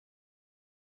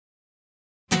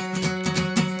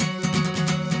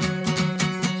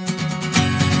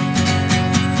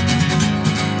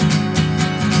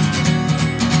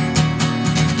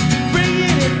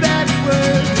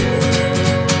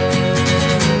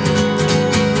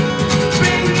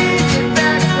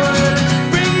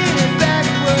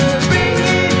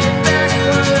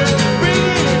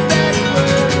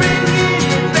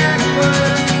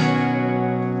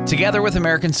Together with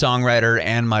American songwriter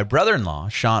and my brother-in-law,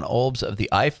 Sean Olbs of the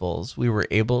Eiffels, we were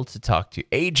able to talk to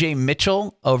AJ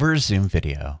Mitchell over Zoom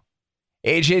video.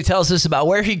 AJ tells us about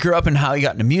where he grew up and how he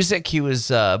got into music. He was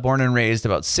born and raised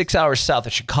about 6 hours south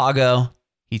of Chicago.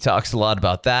 He talks a lot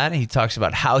about that. He talks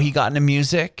about how he got into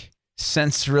music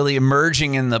since really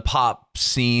emerging in the pop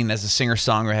scene as a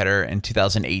singer-songwriter in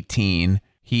 2018.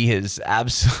 He has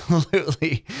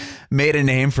absolutely made a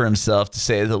name for himself, to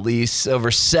say the least.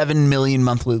 Over 7 million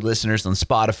monthly listeners on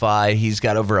Spotify. He's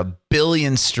got over 1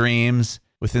 billion streams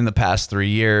within the past 3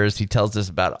 years. He tells us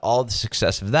about all the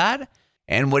success of that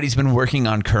and what he's been working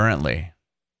on currently.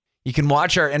 You can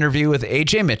watch our interview with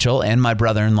AJ Mitchell and my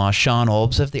brother-in-law, Sean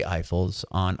Olbs of the Eiffels,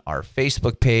 on our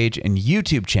Facebook page and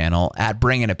YouTube channel at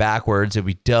Bringing It Backwards. It'd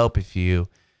be dope if you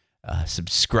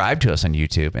subscribe to us on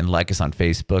YouTube and like us on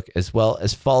Facebook, as well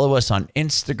as follow us on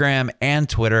Instagram and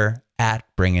Twitter at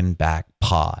Bringing Back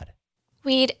Pod.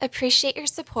 We'd appreciate your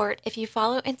support if you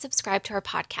follow and subscribe to our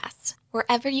podcast,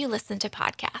 wherever you listen to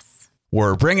podcasts.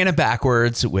 We're Bringing It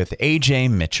Backwards with AJ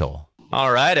Mitchell.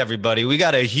 All right, everybody. We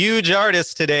got a huge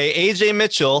artist today. AJ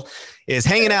Mitchell is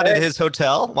hanging out at his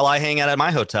hotel while I hang out at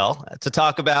my hotel to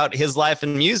talk about his life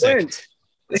and music.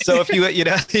 So if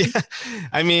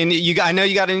I know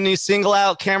you got a new single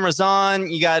out, Cameras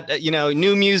On, you got,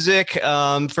 new music.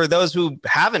 For those who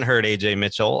haven't heard AJ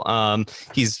Mitchell,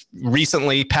 he's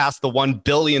recently passed the 1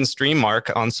 billion stream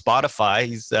mark on Spotify.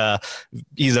 He's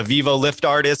a Vivo Lift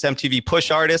artist, MTV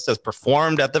Push artist, has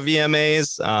performed at the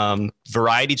VMAs,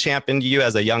 Variety championed you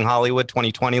as a Young Hollywood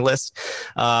 2020 list.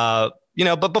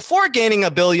 But before gaining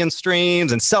 1 billion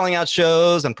streams and selling out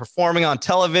shows and performing on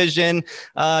television,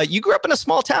 you grew up in a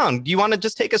small town. Do you want to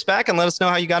just take us back and let us know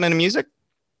how you got into music?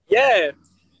 Yeah.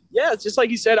 Just like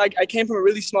you said, I came from a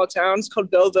really small town. It's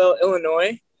called Belleville,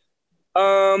 Illinois.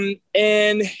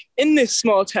 And in this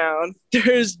small town,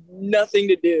 there's nothing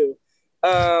to do.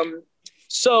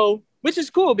 Which is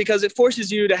cool because it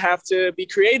forces you to have to be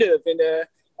creative and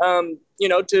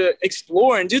to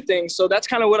explore and do things. So that's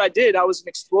kind of what I did. I was an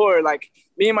explorer. Like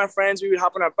me and my friends, we would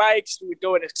hop on our bikes. We would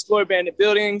go and explore abandoned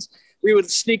buildings. We would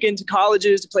sneak into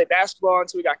colleges to play basketball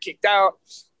until we got kicked out.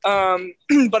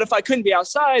 But if I couldn't be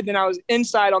outside, then I was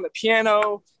inside on the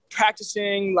piano,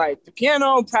 practicing my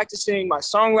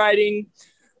songwriting.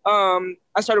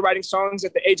 I started writing songs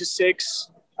at the age of 6.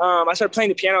 I started playing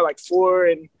the piano at like 4,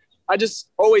 and I just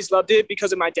always loved it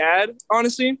because of my dad,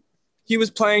 honestly. He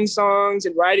was playing songs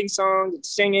and writing songs and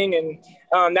singing,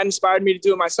 and that inspired me to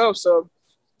do it myself. So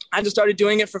I just started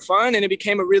doing it for fun, and it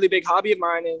became a really big hobby of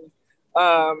mine. And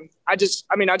I just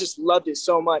loved it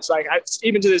so much. Like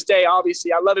even to this day,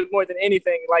 obviously, I love it more than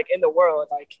anything like in the world.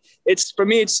 Like it's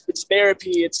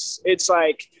therapy. It's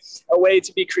like a way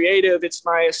to be creative. It's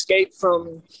my escape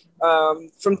from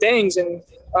things. And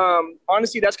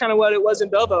honestly, that's kind of what it was in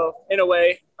Belleville in a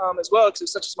way as well, because it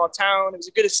was such a small town. It was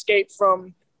a good escape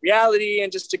from reality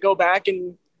and just to go back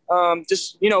and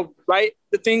write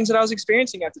the things that I was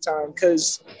experiencing at the time,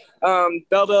 because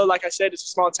Belleville, like I said, it's a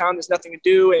small town. There's nothing to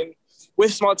do, and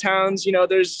with small towns,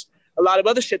 there's a lot of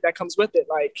other shit that comes with it.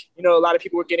 Like a lot of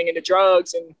people were getting into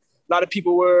drugs, and a lot of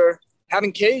people were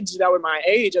having kids that were my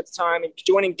age at the time and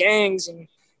joining gangs, and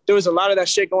there was a lot of that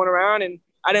shit going around, and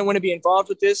I didn't want to be involved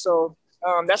with this. So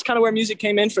that's kind of where music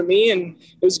came in for me, and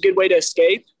it was a good way to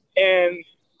escape. And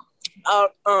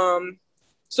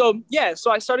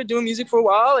So I started doing music for a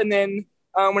while. And then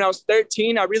when I was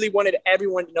 13, I really wanted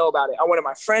everyone to know about it. I wanted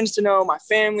my friends to know, my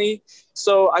family.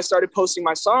 So I started posting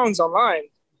my songs online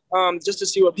just to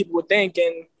see what people would think.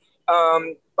 And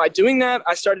by doing that,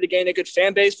 I started to gain a good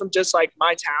fan base from just like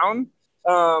my town.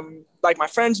 Like my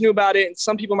friends knew about it, and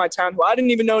some people in my town who I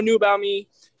didn't even know knew about me.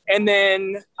 And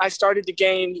then I started to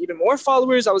gain even more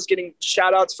followers. I was getting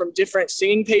shout outs from different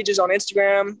singing pages on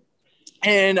Instagram.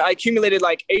 And I accumulated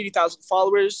like 80,000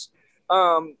 followers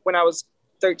when I was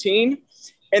 13.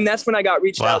 And that's when I got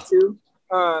reached out to.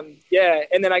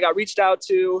 And then I got reached out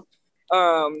to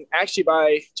actually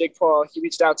by Jake Paul. He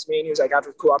reached out to me and he was like, I have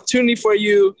a cool opportunity for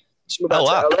you. You should move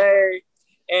out to LA.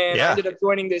 And I ended up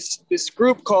joining this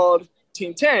group called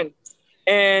Team 10.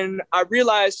 And I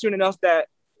realized soon enough that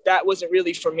wasn't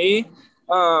really for me.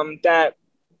 That,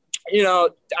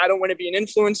 I don't want to be an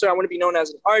influencer. I want to be known as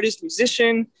an artist,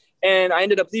 musician. And I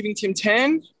ended up leaving Team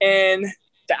 10, and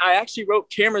I actually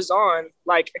wrote Cameras On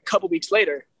like a couple weeks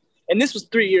later. And this was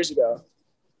 3 years ago.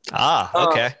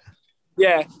 Okay.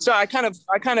 Yeah. So I kind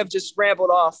of just rambled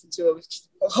off into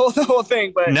the whole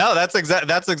thing, but no, that's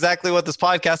exactly what this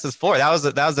podcast is for. That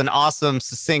was an awesome,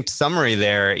 succinct summary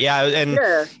there. Yeah. And,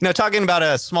 talking about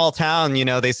a small town,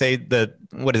 they say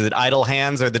what is it? Idle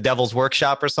hands or the devil's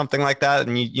workshop or something like that.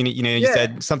 And you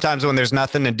said sometimes when there's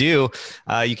nothing to do,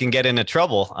 you can get into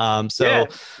trouble. Was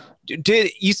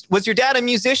your dad a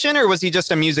musician or was he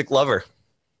just a music lover?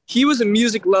 He was a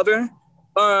music lover.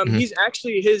 He's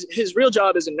actually his real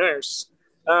job is a nurse.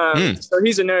 So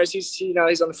he's a nurse. He's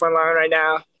on the front line right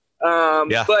now.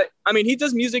 But I mean, he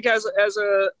does music as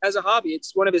a hobby.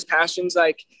 It's one of his passions.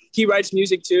 Like he writes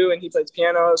music too, and he plays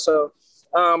piano. So,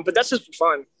 but that's just for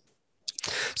fun.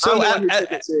 So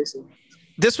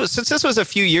since this was a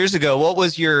few years ago, what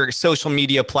was your social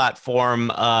media platform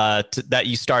that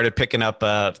you started picking up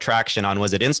traction on?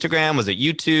 Was it Instagram? Was it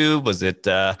YouTube? Was it,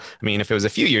 if it was a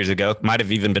few years ago, might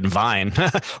have even been Vine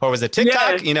or was it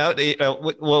TikTok? What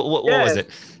was it?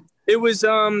 It was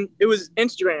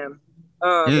Instagram.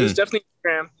 It was definitely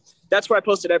Instagram. That's where I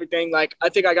posted everything. Like, I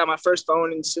think I got my first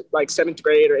phone in like 7th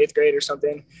grade or 8th grade or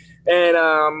something.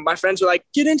 And my friends were like,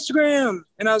 get Instagram.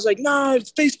 And I was like, no,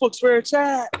 Facebook's where it's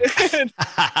at. I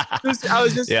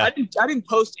didn't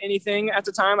post anything at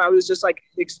the time. I was just like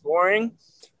exploring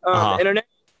the internet.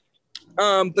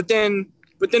 But then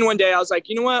one day I was like,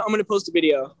 you know what? I'm going to post a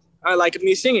video. I like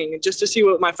me singing just to see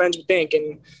what my friends would think.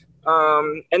 And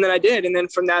then I did. And then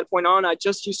from that point on, I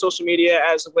just used social media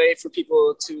as a way for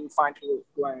people to find who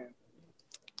I am.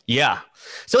 Yeah.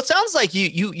 So it sounds like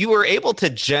you were able to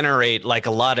generate like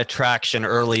a lot of traction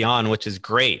early on, which is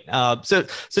great. So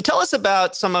tell us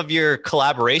about some of your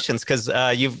collaborations, because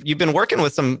you've been working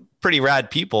with some pretty rad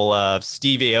people,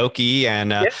 Steve Aoki,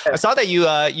 and I saw that you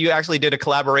actually did a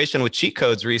collaboration with Cheat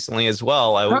Codes recently as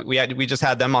well. We just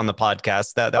had them on the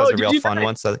podcast. That was a real fun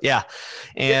one. So yeah,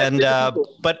 and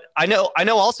but I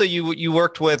know also you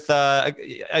worked with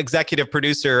executive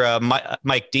producer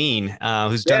Mike Dean,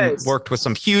 who's worked with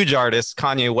some huge artists,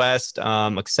 Kanye West,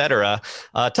 etc.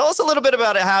 Tell us a little bit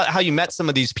about how you met some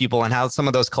of these people and how some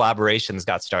of those collaborations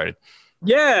got started.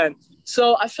 Yeah.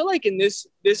 So I feel like in this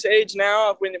age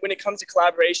now, when it comes to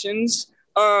collaborations,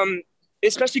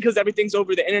 especially because everything's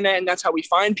over the internet and that's how we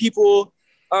find people,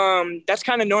 that's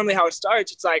kind of normally how it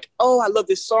starts. It's like, oh, I love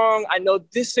this song. I know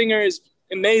this singer is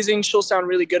amazing. She'll sound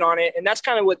really good on it. And that's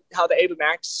kind of how the Ava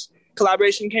Max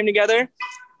collaboration came together.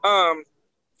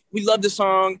 We love the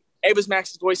song. Ava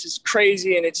Max's voice is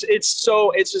crazy. And it's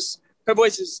just, her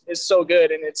voice is so good.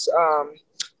 And it's,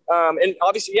 and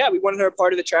obviously, we wanted her a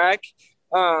part of the track.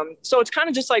 So it's kind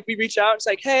of just like we reach out. It's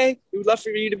like, hey, we would love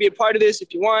for you to be a part of this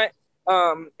if you want.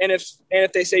 And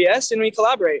if they say yes, then we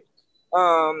collaborate.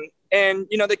 And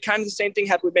the kind of the same thing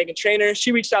happened with Meghan Trainor.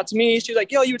 She reached out to me. She was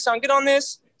like, yo, you would sound good on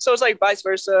this. So it's like vice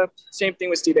versa. Same thing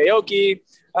with Steve Aoki.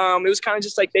 It was kind of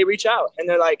just like they reach out and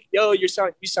they're like, yo, you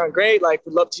sound great. Like,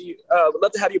 would love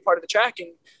to have you part of the track. And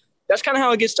that's kind of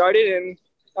how it gets started. And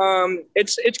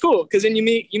it's cool because then you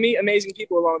meet amazing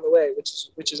people along the way,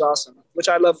 which is awesome, which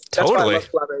I love. That's why I love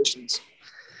collaborations.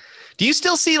 Do you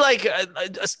still see like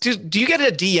do you get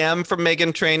a DM from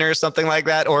Meghan Trainor or something like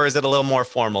that, or is it a little more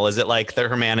formal? Is it like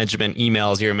her management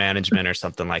emails your management or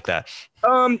something like that?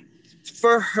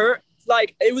 For her,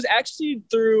 like it was actually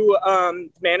through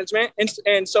management,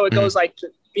 and so it goes like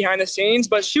behind the scenes.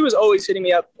 But she was always hitting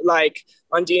me up like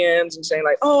on DMs and saying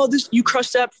like, "Oh, you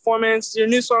crushed that performance. Your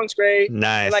new song's great."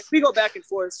 Nice. And, like we go back and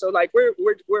forth. So like we're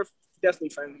definitely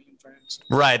friends.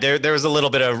 Right. There was a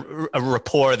little bit of a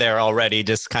rapport there already,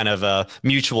 just kind of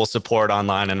mutual support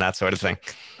online and that sort of thing.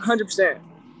 100%.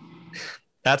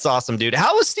 That's awesome, dude.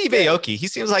 How was Steve Aoki? He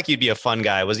seems like he'd be a fun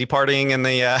guy. Was he partying in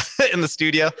the in the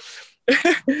studio?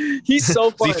 He's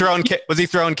so fun. Was he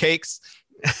throwing cakes?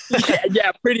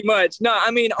 yeah, pretty much. No,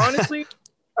 I mean, honestly,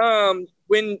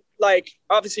 when like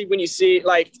obviously when you see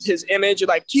like his image, you're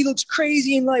like, he looks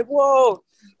crazy and like, whoa.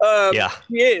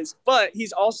 He is, but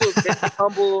he's also very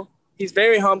humble. He's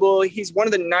very humble. He's one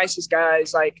of the nicest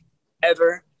guys like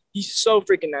ever. He's so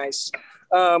freaking nice.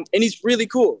 And he's really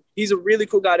cool. He's a really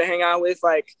cool guy to hang out with.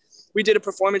 Like we did a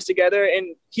performance together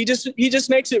and he just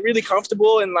makes it really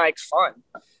comfortable and like fun.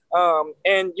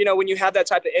 And when you have that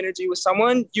type of energy with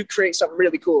someone, you create something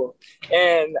really cool.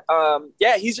 And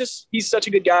he's such a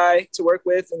good guy to work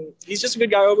with and he's just a good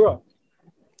guy overall.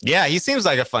 Yeah, he seems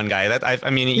like a fun guy.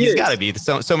 He's got to be.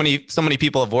 So many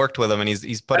people have worked with him, and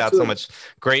he's put out so much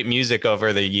great music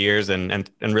over the years, and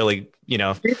really,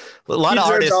 a lot of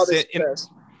artists.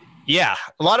 A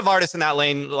lot of artists in that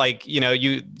lane, like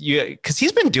you, because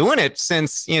he's been doing it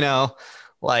since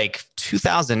like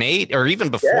 2008 or even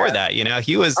before that. You know,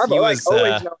 he was always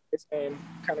known his name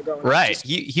kind of going. Right.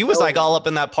 He was like all up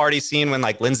in that party scene when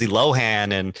like Lindsay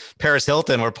Lohan and Paris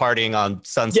Hilton were partying on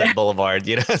Sunset Boulevard,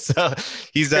 you know? So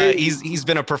he's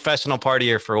been a professional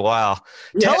partier for a while.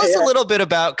 Tell us a little bit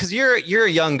about, cause you're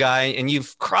a young guy and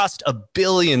you've crossed 1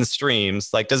 billion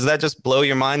streams. Like, does that just blow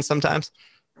your mind sometimes?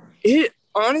 It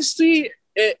honestly,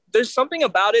 there's something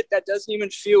about it that doesn't even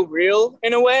feel real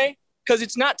in a way. Because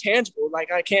it's not tangible.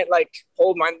 Like I can't like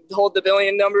hold the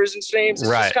billion numbers and streams.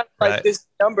 It's just kind of like this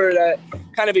number that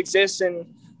kind of exists. And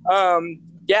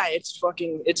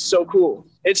it's so cool.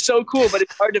 It's so cool, but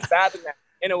it's hard to fathom that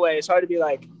in a way. It's hard to be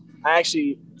like, I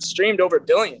actually streamed over 1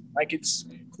 billion. Like it's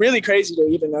really crazy to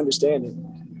even understand it.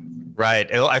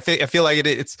 Right. I feel like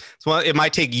it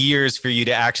might take years for you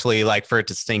to actually like for it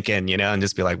to sink in, you know, and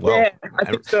just be like, well, I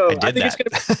think so. I think it's going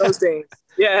to be those things.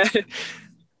 Yeah.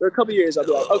 For a couple of years, I'll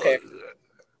be like, okay.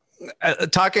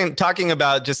 Talking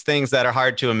about just things that are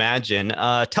hard to imagine.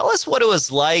 Tell us what it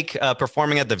was like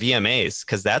performing at the VMAs,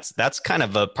 because that's kind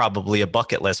of probably a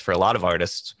bucket list for a lot of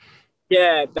artists.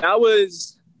 Yeah, that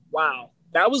was wow.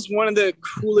 That was one of the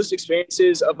coolest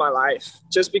experiences of my life.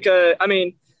 Just because, I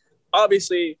mean,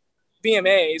 obviously,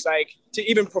 VMAs, like to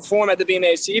even perform at the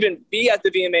VMAs, to even be at the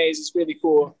VMAs is really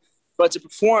cool. But to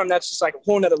perform, that's just like a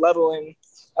whole nother level. And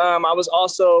I was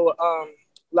also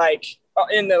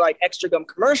in the like Extra Gum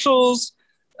commercials.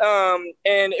 And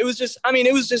it was just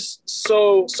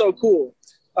so cool.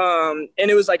 And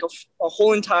it was like a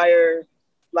whole entire,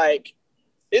 like,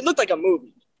 it looked like a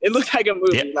movie. It looked like a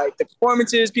movie. Yep. Like the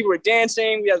performances, people were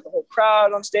dancing. We had the whole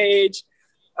crowd on stage.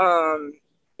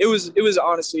 It was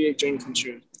honestly a dream come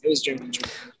true. It was a dream come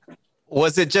true.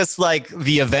 Was it just like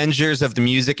the Avengers of the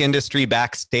music industry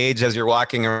backstage as you're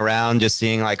walking around, just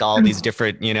seeing like all these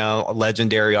different, you know,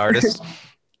 legendary artists?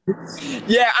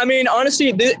 Yeah, I mean, honestly,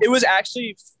 it was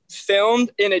actually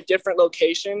filmed in a different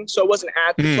location, so it wasn't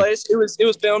at the place. It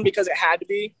was filmed because it had to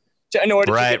be in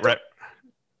order. Right.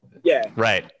 Yeah.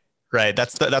 Right.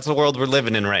 That's the world we're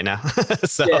living in right now.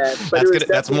 So yeah,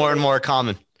 that's more and more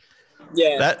common.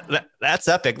 Yeah. That's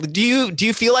epic. Do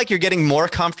you feel like you're getting more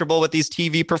comfortable with these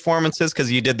TV performances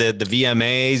because you did the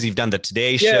VMAs, you've done the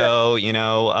Today Show, you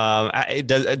know, are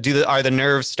the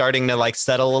nerves starting to like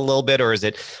settle a little bit, or do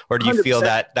you 100%. Feel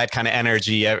that kind of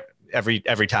energy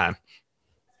every time?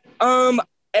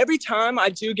 Every time I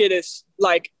do get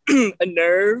a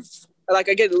nerve, like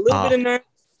I get a little bit of nerve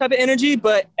type of energy,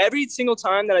 but every single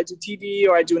time that I do TV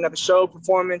or I do another show,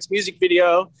 performance, music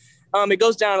video, it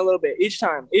goes down a little bit each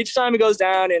time it goes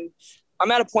down. And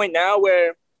I'm at a point now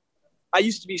where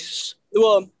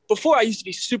before I used to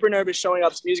be super nervous showing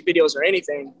up to music videos or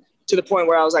anything, to the point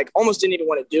where I was like, almost didn't even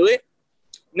want to do it.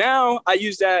 Now I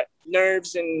use that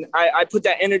nerves and I put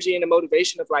that energy into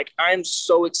motivation of like, I'm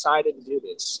so excited to do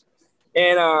this.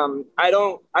 And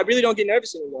I really don't get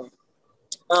nervous anymore.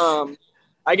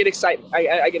 I get excited.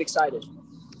 I get excited.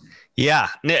 Yeah,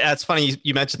 that's funny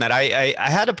you mentioned that. I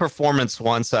had a performance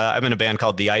once. I'm in a band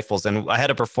called the Eiffels, and I had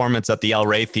a performance at the El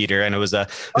Rey Theater, and it was a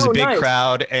big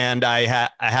crowd. And I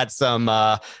had some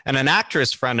and an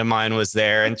actress friend of mine was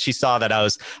there, and she saw that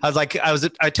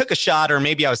I took a shot, or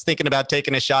maybe I was thinking about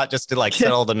taking a shot just to like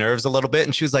settle the nerves a little bit.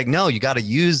 And she was like, "No, you got to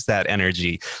use that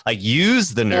energy, like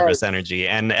use the nervous energy."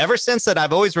 And ever since that,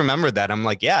 I've always remembered that. I'm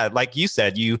like, yeah, like you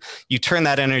said, you turn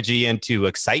that energy into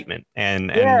excitement,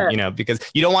 and you know, because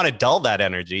you don't want to dull that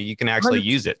energy, you can actually 100%.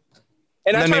 Use it,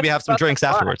 and then maybe have some drinks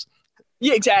afterwards.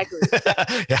 Yeah, exactly.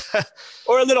 Yeah.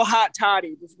 Or a little hot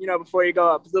toddy, you know, before you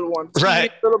go up, a little one,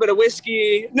 right? A little bit of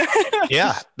whiskey.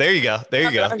 Yeah, there you go.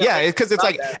 Yeah, because it's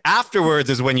like that. Afterwards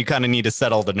is when you kind of need to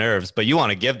settle the nerves, but you want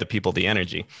to give the people the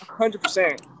energy.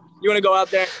 100%. You want to go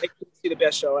out there and see the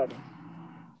best show ever.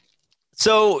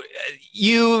 So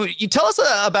you tell us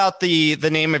about the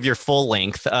name of your full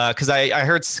length, because I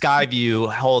heard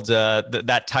Skyview holds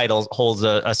that title holds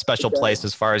a special place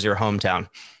as far as your hometown.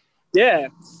 Yeah.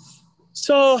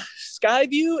 So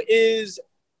Skyview is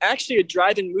actually a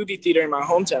drive-in movie theater in my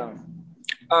hometown.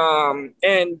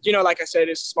 And, you know, like I said,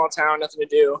 it's a small town, nothing to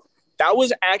do. That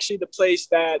was actually the place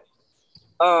that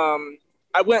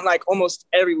I went like almost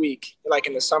every week, like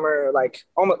in the summer, like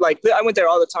almost like I went there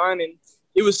all the time, and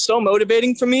it was so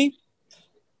motivating for me.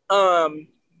 I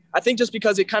think just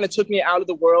because it kind of took me out of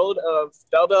the world of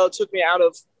Belleville,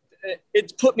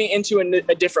 it put me into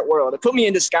a different world. It put me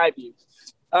into Skyview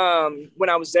when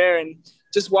I was there, and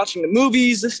just watching the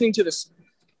movies, listening to the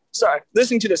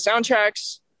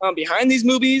soundtracks behind these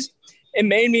movies. It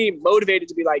made me motivated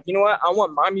to be like, you know what? I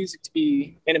want my music to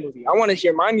be in a movie. I want to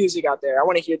hear my music out there. I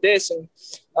want to hear this. And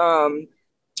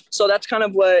so that's kind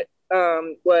of what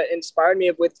what inspired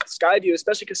me with Skyview,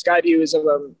 especially because Skyview is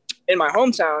in my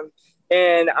hometown,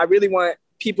 and I really want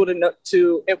people to know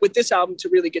with this album to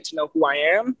really get to know who I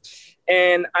am,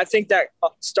 and I think that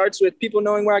starts with people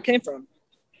knowing where I came from,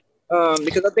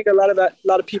 because I think a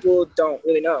lot of people don't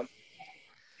really know.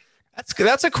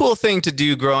 That's a cool thing to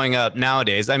do growing up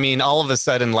nowadays. I mean, all of a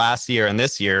sudden last year and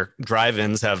this year,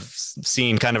 drive-ins have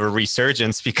seen kind of a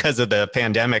resurgence because of the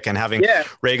pandemic and having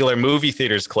regular movie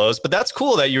theaters closed. But that's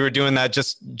cool that you were doing that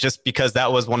just because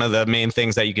that was one of the main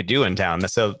things that you could do in town.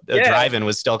 So a drive-in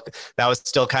was still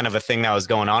kind of a thing that was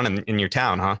going on in your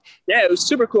town, huh? Yeah, it was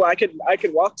super cool. I could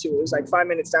walk to it. It was like 5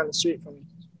 minutes down the street from me.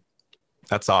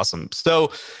 That's awesome.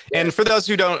 So, and for those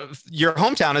who don't, your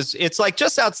hometown it's like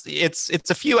just out. It's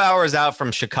a few hours out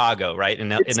from Chicago, right?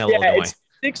 In Illinois. It's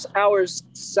 6 hours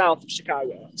south of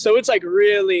Chicago. So it's like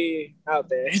really out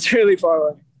there. It's really far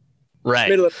away.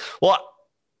 Right. Well,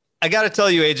 I got to tell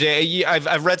you, AJ,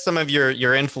 I've read some of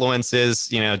your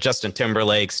influences, you know, Justin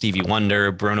Timberlake, Stevie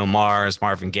Wonder, Bruno Mars,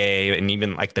 Marvin Gaye, and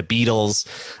even like the Beatles.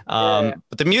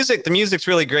 But the music's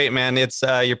really great, man. It's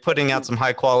you're putting out some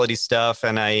high quality stuff,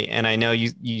 and I know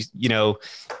you know,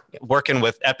 working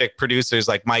with epic producers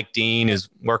like Mike Dean, who's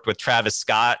worked with Travis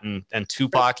Scott and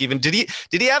Tupac. Even did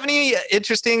he have any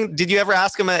interesting? Did you ever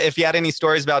ask him if he had any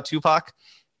stories about Tupac?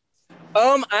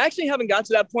 I actually haven't got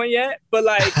to that point yet, but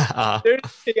like,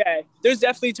 there's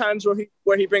definitely times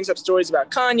where he brings up stories about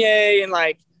Kanye and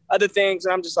like other things,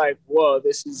 and I'm just like, whoa,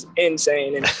 this is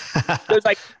insane. And there's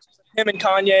like him and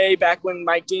Kanye back when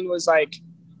Mike Dean was like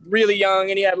really young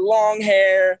and he had long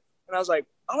hair, and I was like,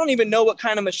 I don't even know what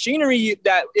kind of machinery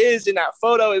that is in that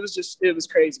photo. It was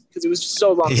crazy because it was just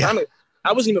so long time ago.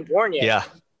 I wasn't even born yet. Yeah,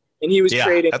 and he was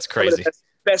creating that's crazy. The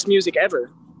best music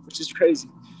ever, which is crazy.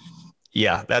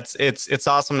 Yeah, it's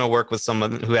awesome to work with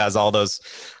someone who has all those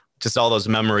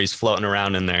memories floating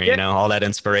around in there, you know, all that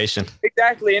inspiration.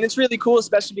 Exactly. And it's really cool,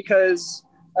 especially because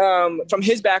from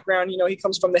his background, you know, he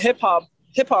comes from the hip hop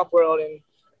world,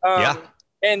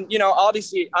 and you know,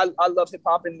 obviously I love hip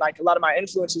hop, and like a lot of my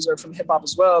influences are from hip hop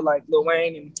as well, like Lil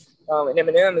Wayne and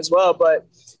Eminem as well. But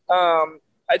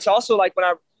it's also like when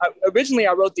I originally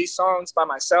wrote these songs by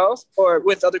myself or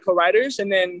with other co-writers,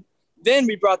 and then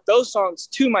we brought those songs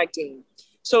to Mike Dean.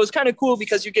 So it's kind of cool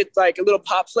because you get like a little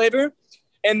pop flavor,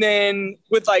 and then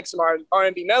with like some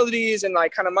R&B melodies and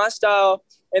like kind of my style.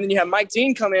 And then you have Mike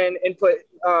Dean come in and put,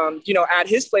 you know, add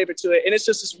his flavor to it. And it's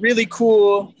just this really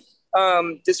cool,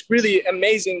 this really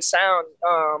amazing sound.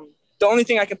 The only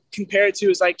thing I can compare it to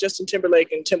is like Justin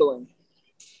Timberlake and Timbaland.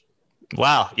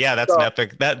 Wow. Yeah, that's an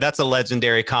epic, that's a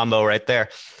legendary combo right there.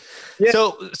 Yeah.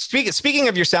 So speaking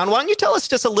of your sound, why don't you tell us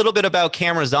just a little bit about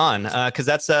Cameras On? Because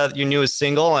that's your newest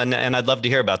single, and I'd love to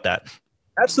hear about that.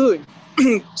 Absolutely.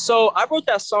 So I wrote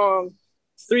that song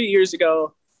 3 years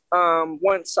ago,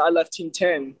 once I left Team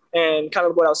 10, and kind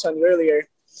of what I was telling you earlier.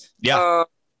 Yeah.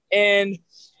 And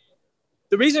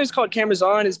the reason it's called Cameras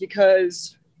On is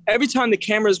because every time the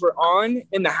cameras were on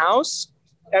in the house,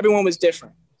 everyone was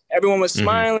different. Everyone was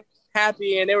smiling.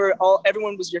 Happy, and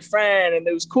everyone was your friend, and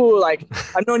it was cool. Like,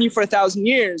 I've known you for 1,000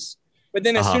 years, but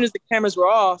then as soon as the cameras were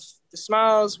off, the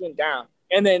smiles went down,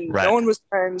 and then no one was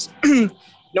friends.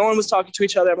 No one was talking to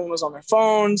each other. Everyone was on their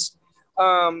phones,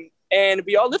 and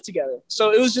we all lived together.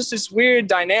 So it was just this weird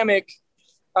dynamic.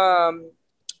 And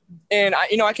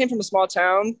I came from a small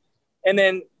town, and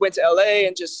then went to LA,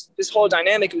 and just this whole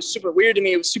dynamic, it was super weird to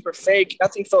me. It was super fake.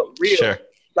 Nothing felt real. Sure.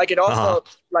 Like it all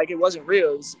felt like it wasn't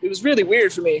real. It was really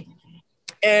weird for me.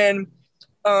 And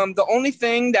the only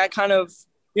thing that kind of,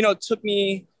 you know, took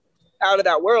me out of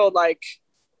that world, like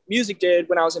music did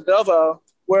when I was in Belleville,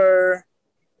 were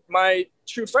my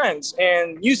true friends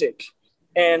and music.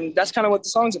 And that's kind of what the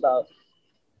song's about.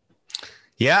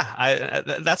 Yeah,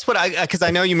 that's what because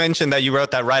I know you mentioned that you wrote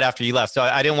that right after you left, so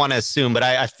I didn't want to assume, but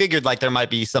I figured like there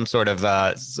might be some sort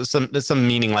of some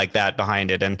meaning like that behind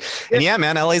it, and yeah,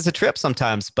 man, LA's a trip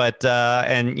sometimes, but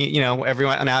and you know,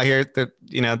 everyone out here, the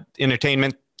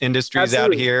entertainment industry's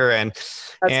out here,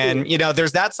 and you know,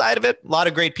 there's that side of it. A lot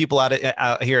of great people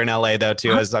out here in LA though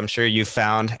too, as I'm sure you've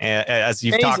found, as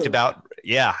you've talked about.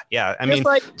 Yeah. I mean,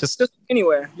 like, just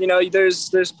anywhere, you know,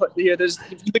 there's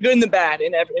the good and the bad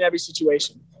in every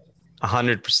situation.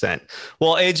 100%.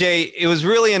 Well, AJ, it was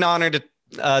really an honor to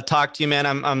talk to you, man.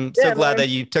 I'm so glad that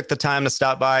you took the time to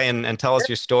stop by and tell us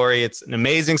your story. It's an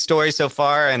amazing story so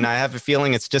far, and I have a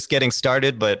feeling it's just getting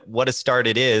started, but what a start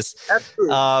it is.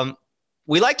 Absolutely.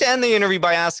 We like to end the interview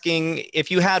by asking,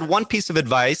 if you had one piece of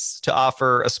advice to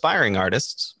offer aspiring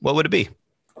artists, what would it be?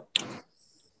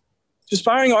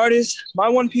 Aspiring artists, my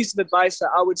one piece of advice that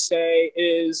I would say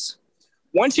is,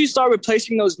 once you start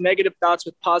replacing those negative thoughts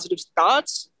with positive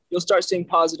thoughts, you'll start seeing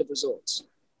positive results.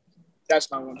 That's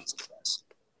my one piece of advice.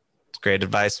 It's great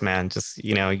advice, man. Just,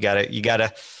 you gotta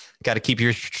keep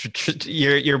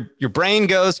your brain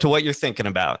goes to what you're thinking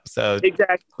about. So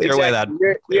exactly. Clear away that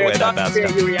bad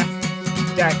stuff.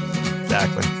 Exactly.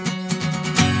 Exactly.